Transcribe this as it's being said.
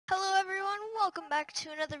welcome back to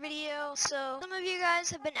another video. So some of you guys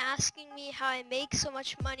have been asking me how I make so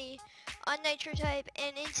much money on Nitro Type,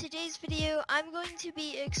 and in today's video I'm going to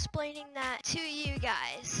be explaining that to you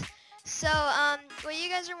guys. So what you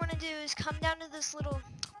guys are want to do is come down to this little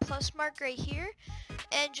plus mark right here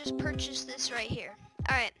and just purchase this right here.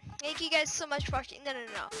 Alright, thank you guys so much for watching. No.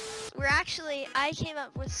 I came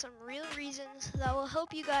up with some real reasons that will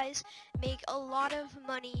help you guys make a lot of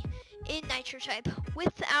money in Nitro Type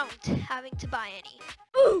without having to buy any.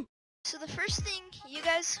 So the first thing you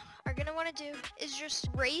guys are going to want to do is just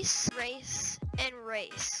race.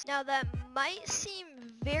 Now that might seem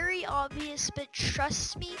very obvious, but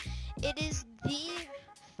trust me, it is the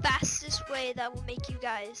fastest way that will make you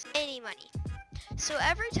guys any money. So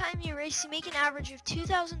every time you race, you make an average of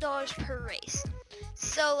 $2,000 per race.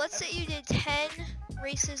 So let's say you did 10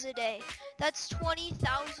 races a day. That's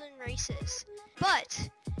 20,000 races. But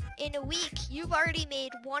in a week, you've already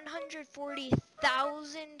made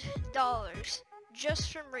 $140,000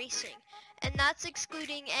 just from racing. And that's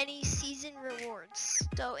excluding any season rewards.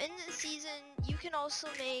 So in the season, you can also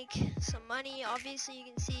make some money. Obviously, you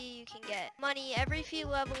can see you can get money every few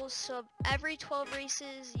levels. So every 12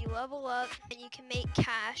 races, you level up and you can make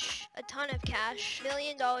cash, a ton of cash. $1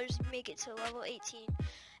 million, you make it to level 18.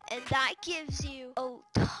 And that gives you a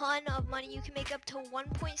ton of money. You can make up to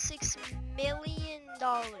 $1.6 million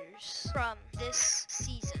from this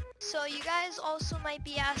season. So you guys also might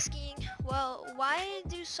be asking, well, why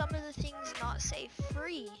do some of the things not say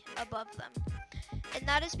free above them? And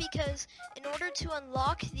that is because in order to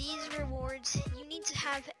unlock these rewards, you need to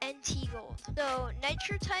have NT Gold. So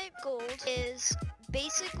Nitro Type Gold is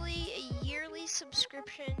basically a yearly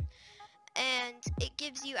subscription, and it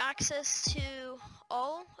gives you access to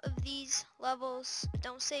all of these levels.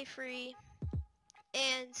 Don't say free.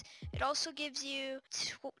 And it also gives you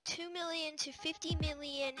 2 million to 50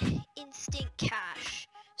 million instant cash.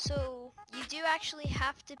 So you do actually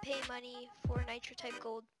have to pay money for Nitro Type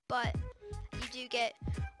Gold, but you do get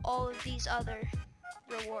all of these other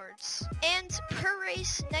rewards. And per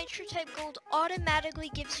race, Nitro Type Gold automatically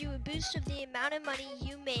gives you a boost of the amount of money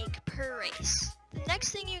you make per race. The next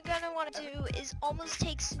thing you're going to want to do is almost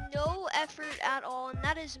takes no effort at all, and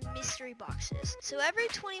that is mystery boxes. So every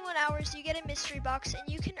 21 hours you get a mystery box, and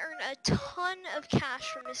you can earn a ton of cash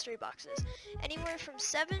from mystery boxes. Anywhere from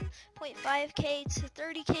 7.5k to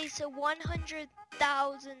 30k to $100,000.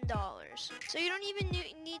 So you don't even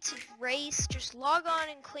need to race, just log on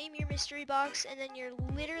and claim your mystery box, and then you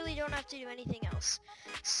literally don't have to do anything else.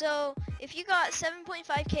 So if you got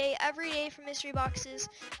 7.5k every day from mystery boxes,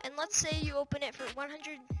 and let's say you open it for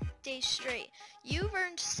 100 days straight, you've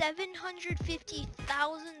earned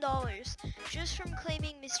 $750,000 just from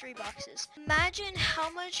claiming mystery boxes. Imagine how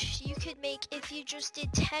much you could make if you just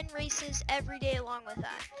did 10 races every day along with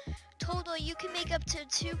that. Total, you can make up to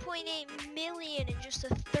 2.8 million in just a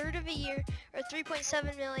third of a year, or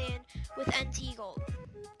 3.7 million with NT Gold.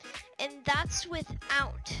 And that's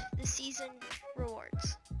without the season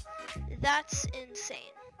rewards. That's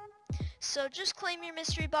insane. So just claim your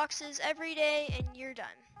mystery boxes every day and you're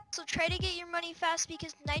done. So try to get your money fast,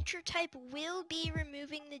 because Nitro Type will be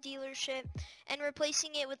removing the dealership and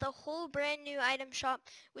replacing it with a whole brand new item shop,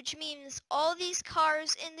 which means all these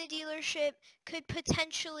cars in the dealership could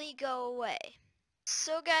potentially go away.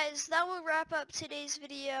 So guys, that will wrap up today's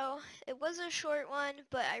video. It was a short one,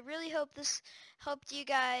 but I really hope this helped you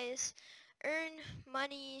guys earn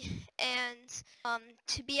money and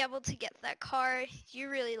to be able to get that car you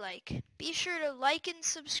really like. Be sure to like and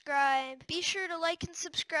subscribe.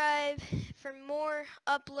 For more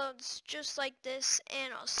uploads just like this,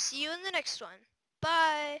 and I'll see you in the next one.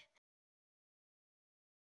 Bye!